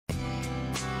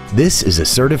This is a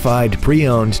certified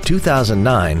pre-owned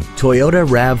 2009 Toyota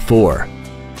RAV4.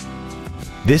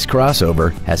 This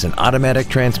crossover has an automatic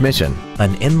transmission,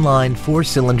 an inline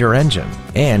 4-cylinder engine,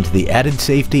 and the added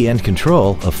safety and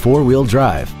control of 4-wheel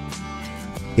drive.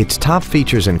 Its top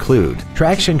features include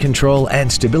traction control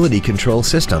and stability control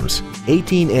systems,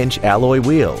 18-inch alloy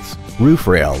wheels, roof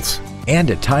rails, and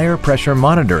a tire pressure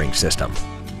monitoring system.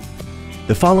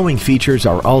 The following features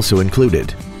are also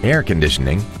included: air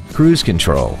conditioning, cruise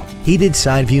control, heated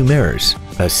side view mirrors,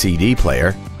 a CD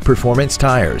player, performance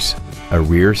tires, a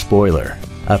rear spoiler,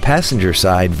 a passenger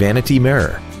side vanity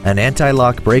mirror, an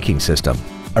anti-lock braking system,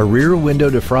 a rear window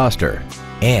defroster,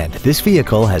 and this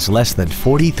vehicle has less than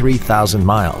 43,000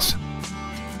 miles.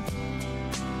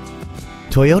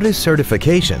 Toyota's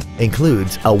certification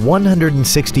includes a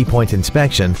 160-point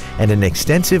inspection and an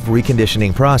extensive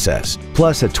reconditioning process,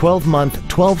 plus a 12-month,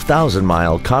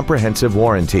 12,000-mile comprehensive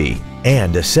warranty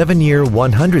and a 7-year,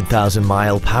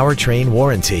 100,000-mile powertrain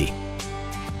warranty.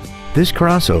 This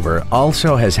crossover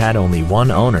also has had only one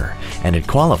owner, and it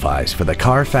qualifies for the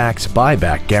Carfax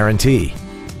buyback guarantee.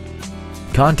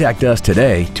 Contact us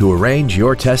today to arrange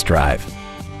your test drive.